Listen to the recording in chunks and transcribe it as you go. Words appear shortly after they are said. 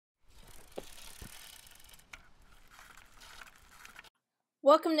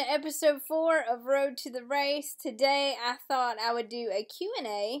Welcome to episode 4 of Road to the Race. Today I thought I would do a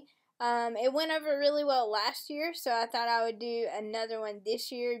Q&A. It went over really well last year, so I thought I would do another one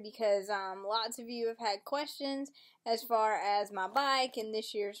this year because lots of you have had questions as far as my bike and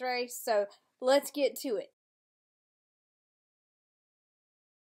this year's race. So let's get to it.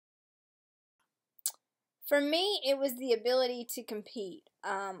 For me, it was the ability to compete.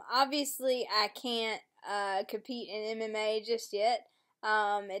 Obviously, I can't compete in MMA just yet.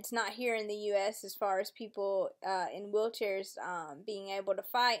 It's not here in the U.S. as far as people in wheelchairs being able to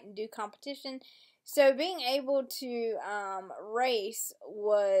fight and do competition. So being able to race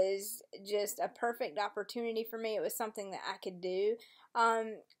was just a perfect opportunity for me. It was something that I could do.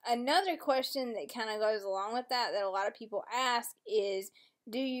 Another question that kind of goes along with that a lot of people ask is,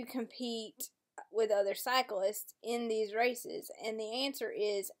 do you compete with other cyclists in these races? And the answer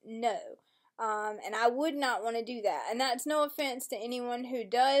is no. And I would not want to do that. And that's no offense to anyone who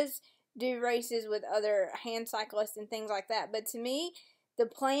does do races with other hand cyclists and things like that. But to me, the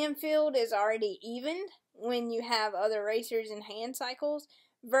playing field is already even when you have other racers in hand cycles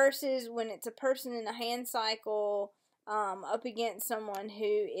versus when it's a person in a hand cycle up against someone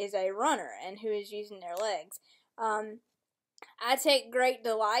who is a runner and who is using their legs. I take great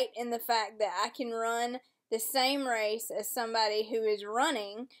delight in the fact that I can run the same race as somebody who is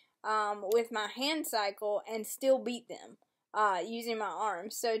running with my hand cycle and still beat them using my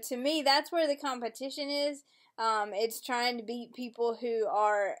arms. So to me, that's where the competition is. It's trying to beat people who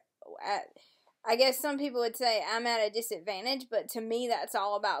are at, I guess some people would say I'm at a disadvantage, but to me that's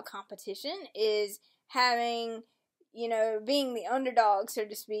all about competition, is having, being the underdog, so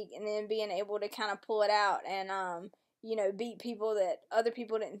to speak, and then being able to kind of pull it out and beat people that other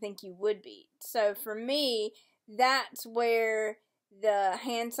people didn't think you would beat. So for me, that's where the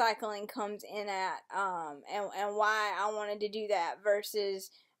hand cycling comes in at, and why I wanted to do that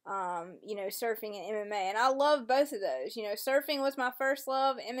versus, surfing and MMA. And I love both of those. Surfing was my first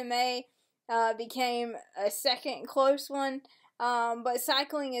love. MMA became a second close one. But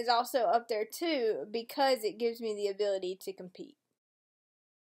cycling is also up there too because it gives me the ability to compete.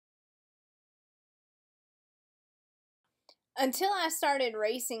 Until I started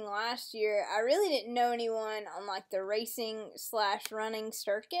racing last year, I really didn't know anyone on like the racing / running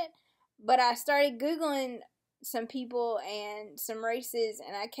circuit, but I started Googling some people and some races,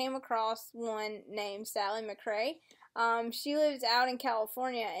 and I came across one named Sally McRae. She lives out in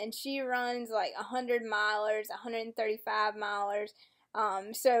California, and she runs like 100 milers, 135 milers.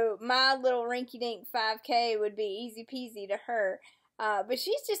 So my little rinky-dink 5K would be easy peasy to her. But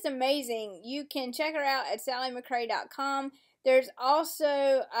she's just amazing. You can check her out at sallymcrae.com. There's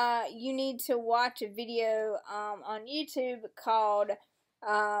also, you need to watch a video on YouTube called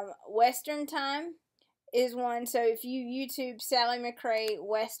Western Time is one. So if you YouTube Sally McRae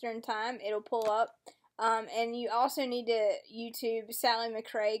Western Time, it'll pull up. And you also need to YouTube Sally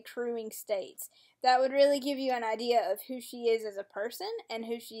McRae Crewing States. That would really give you an idea of who she is as a person and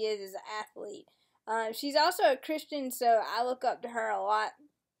who she is as an athlete. She's also a Christian, so I look up to her a lot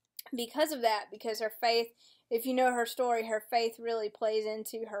because of that, because her faith, if you know her story, her faith really plays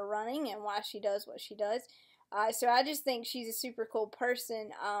into her running and why she does what she does. So I just think she's a super cool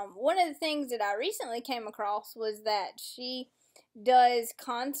person. One of the things that I recently came across was that she does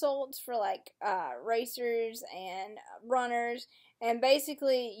consults for like racers and runners, and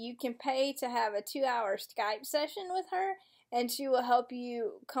basically you can pay to have a 2-hour Skype session with her, and she will help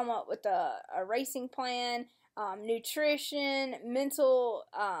you come up with a racing plan, nutrition, mental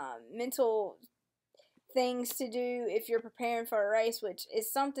things to do if you're preparing for a race, which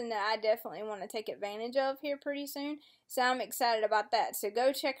is something that I definitely want to take advantage of here pretty soon. So I'm excited about that. So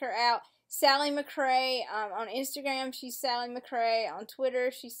go check her out. Sally McRae, on Instagram, she's Sally McRae. On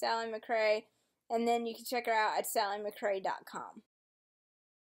Twitter, she's Sally McRae. And then you can check her out at sallymcrae.com.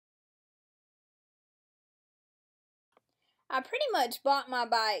 I pretty much bought my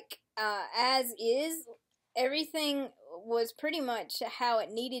bike as is. Everything was pretty much how it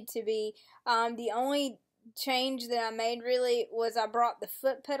needed to be. The only change that I made really was I brought the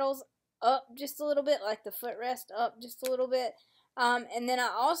foot pedals up just a little bit, like the footrest up just a little bit. And then I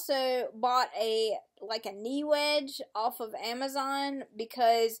also bought a knee wedge off of Amazon,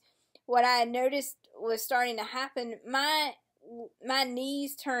 because what I had noticed was starting to happen. My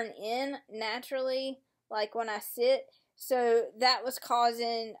knees turn in naturally, like when I sit. So that was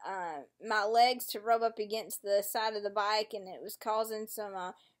causing my legs to rub up against the side of the bike, and it was causing some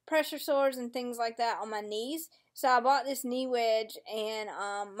pressure sores and things like that on my knees. So I bought this knee wedge, and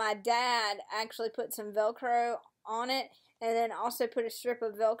my dad actually put some Velcro on it, and then also put a strip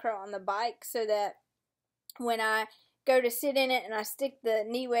of Velcro on the bike so that when I go to sit in it and I stick the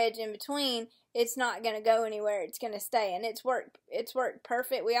knee wedge in between, it's not going to go anywhere. It's going to stay, and it's worked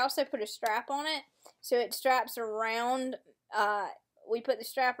perfect. We also put a strap on it, so it straps around, we put the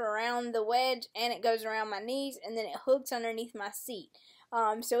strap around the wedge, and it goes around my knees, and then it hooks underneath my seat.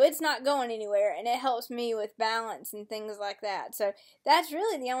 So it's not going anywhere, and it helps me with balance and things like that. So that's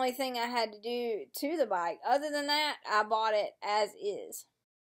really the only thing I had to do to the bike. Other than that, I bought it as is.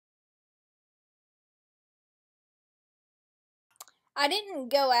 I didn't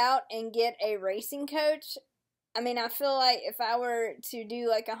go out and get a racing coach. I mean, I feel like if I were to do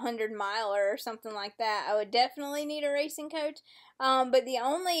like 100 miler or something like that, I would definitely need a racing coach. But the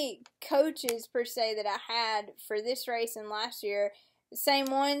only coaches per se that I had for this race and last year, same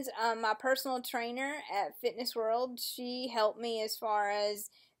ones. My personal trainer at Fitness World, she helped me as far as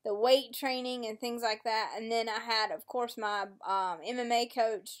the weight training and things like that. And then I had, of course, my MMA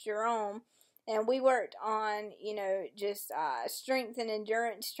coach, Jerome, and we worked on, just strength and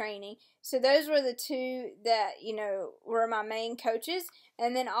endurance training. So those were the two that, were my main coaches.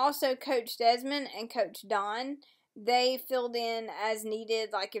 And then also Coach Desmond and Coach Don, they filled in as needed.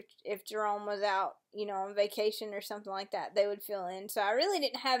 Like if Jerome was out, on vacation or something like that, they would fill in. So I really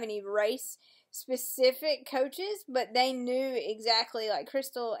didn't have any race specific coaches, but they knew exactly, like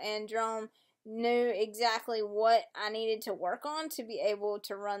Crystal and Jerome knew exactly what I needed to work on to be able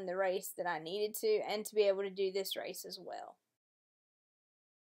to run the race that I needed to, and to be able to do this race as well.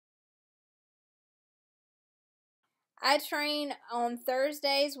 I train on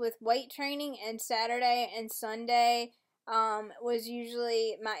Thursdays with weight training, and Saturday and Sunday was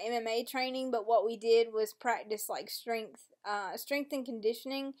usually my MMA training. But what we did was practice like strength and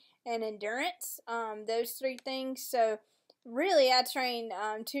conditioning and endurance. Those three things. So really, I trained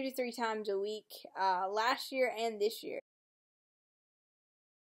 2 to 3 times a week last year and this year.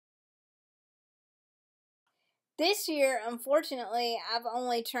 This year, unfortunately, I've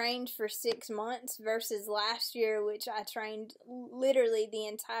only trained for 6 months versus last year, which I trained literally the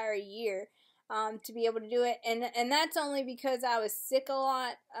entire year to be able to do it. And that's only because I was sick a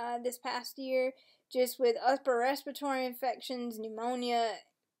lot this past year, just with upper respiratory infections, pneumonia,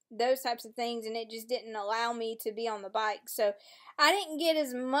 those types of things, and it just didn't allow me to be on the bike. So I didn't get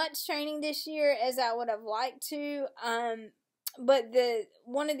as much training this year as I would have liked to. But the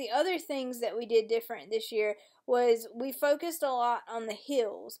one of the other things that we did different this year was we focused a lot on the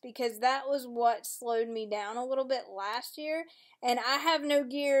hills, because that was what slowed me down a little bit last year, and I have no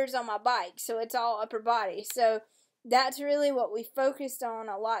gears on my bike, so it's all upper body. So that's really what we focused on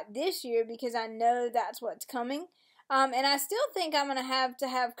a lot this year, because I know that's what's coming. And I still think I'm going to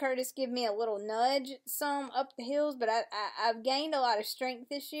have Curtis give me a little nudge some up the hills, but I've gained a lot of strength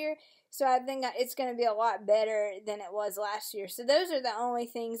this year, so I think it's going to be a lot better than it was last year. So those are the only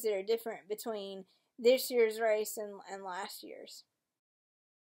things that are different between this year's race and last year's.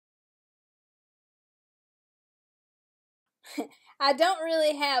 I don't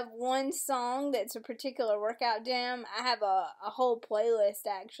really have one song that's a particular workout jam. I have a whole playlist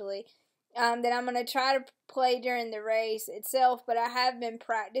actually that I'm going to try to play during the race itself, but I have been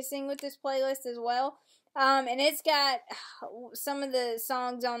practicing with this playlist as well. And it's got some of the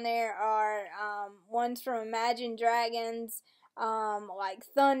songs on there are ones from Imagine Dragons, like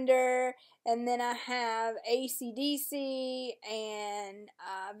Thunder, and then I have AC/DC and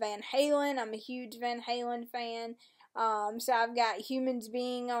Van Halen. I'm a huge Van Halen fan. So I've got Humans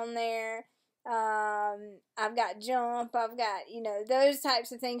Being on there. I've got Jump. I've got, those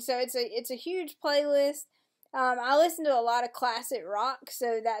types of things. So it's a huge playlist. I listen to a lot of classic rock,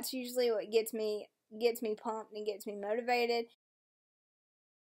 so that's usually what gets me pumped and gets me motivated.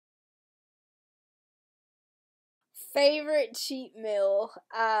 Favorite cheat meal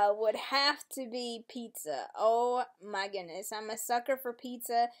would have to be pizza. Oh my goodness, I'm a sucker for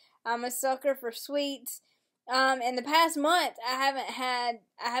pizza. I'm a sucker for sweets. In the past month, I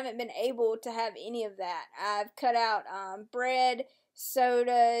haven't been able to have any of that. I've cut out bread,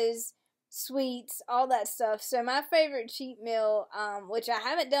 sodas, sweets, all that stuff. So my favorite cheat meal, which I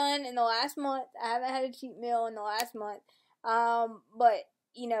haven't done in the last month, I haven't had a cheat meal in the last month. But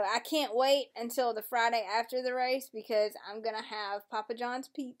I can't wait until the Friday after the race, because I'm gonna have Papa John's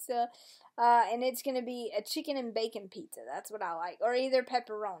pizza. And it's going to be a chicken and bacon pizza. That's what I like. Or either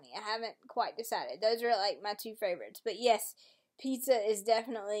pepperoni. I haven't quite decided. Those are like my two favorites. But yes, pizza is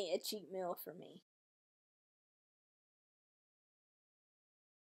definitely a cheat meal for me.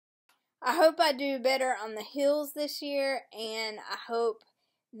 I hope I do better on the hills this year, and I hope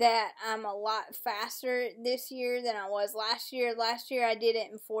that I'm a lot faster this year than I was last year. Last year I did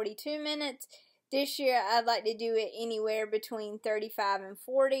it in 42 minutes. This year, I'd like to do it anywhere between 35 and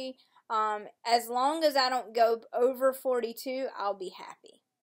 40. As long as I don't go over 42, I'll be happy.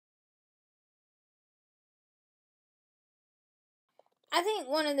 I think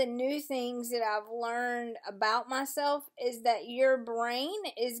one of the new things that I've learned about myself is that your brain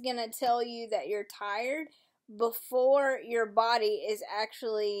is going to tell you that you're tired before your body is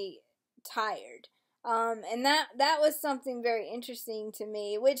actually tired. And that was something very interesting to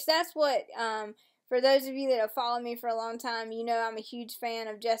me, which that's what, for those of you that have followed me for a long time, you know I'm a huge fan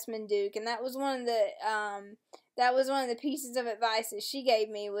of Jessamine Duke, and that was one of the pieces of advice that she gave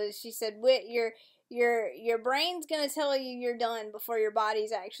me. Was she said, "Whit, your brain's gonna tell you you're done before your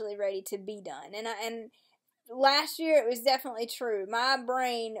body's actually ready to be done." And last year it was definitely true. My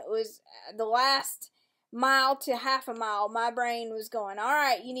brain was the last mile to half a mile. My brain was going, "All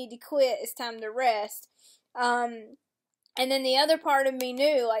right, you need to quit. It's time to rest." And then the other part of me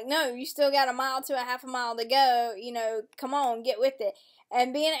knew, like, no, you still got a mile to a half a mile to go. You know, come on, get with it.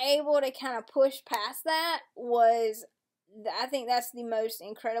 And being able to kind of push past that was, I think that's the most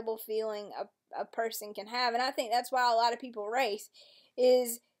incredible feeling a person can have. And I think that's why a lot of people race,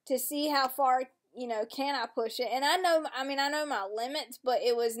 is to see how far, you know, can I push it. And I know my limits, but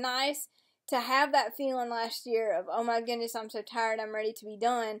it was nice to have that feeling last year of, oh my goodness, I'm so tired, I'm ready to be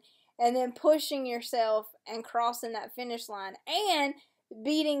done. And then pushing yourself and crossing that finish line and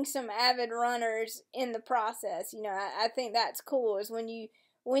beating some avid runners in the process. You know, I think that's cool, is when you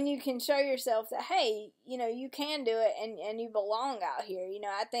can show yourself that, hey, you know, you can do it, and you belong out here. You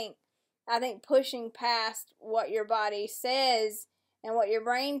know, I think pushing past what your body says and what your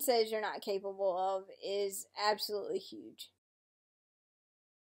brain says you're not capable of is absolutely huge.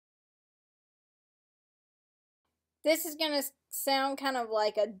 This is going to sound kind of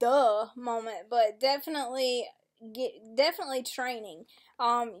like a duh moment, but definitely training.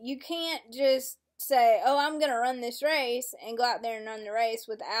 You can't just say, "Oh, I'm going to run this race," and go out there and run the race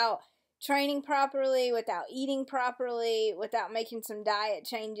without training properly, without eating properly, without making some diet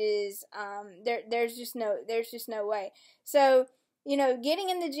changes. There's just no way. So, you know,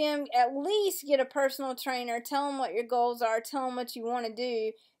 getting in the gym, at least get a personal trainer, tell them what your goals are, tell them what you want to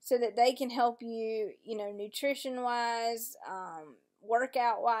do, so that they can help you, you know, nutrition wise,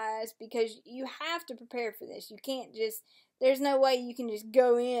 workout wise, because you have to prepare for this. You can't just, there's no way you can just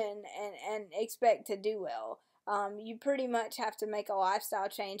go in and expect to do well. You pretty much have to make a lifestyle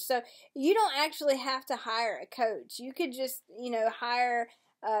change. So you don't actually have to hire a coach. You could just, you know, hire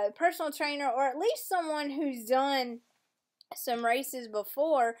a personal trainer, or at least someone who's done some races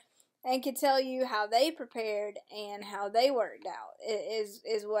before and could tell you how they prepared and how they worked out,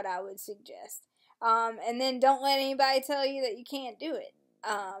 is what I would suggest. And then don't let anybody tell you that you can't do it,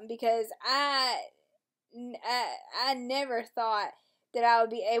 because I never thought that I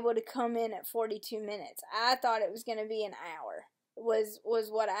would be able to come in at 42 minutes. I thought it was going to be an hour, was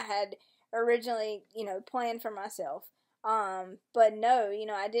what I had originally, you know, planned for myself. But no, you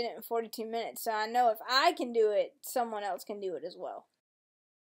know, I did it in 42 minutes. So I know if I can do it, someone else can do it as well.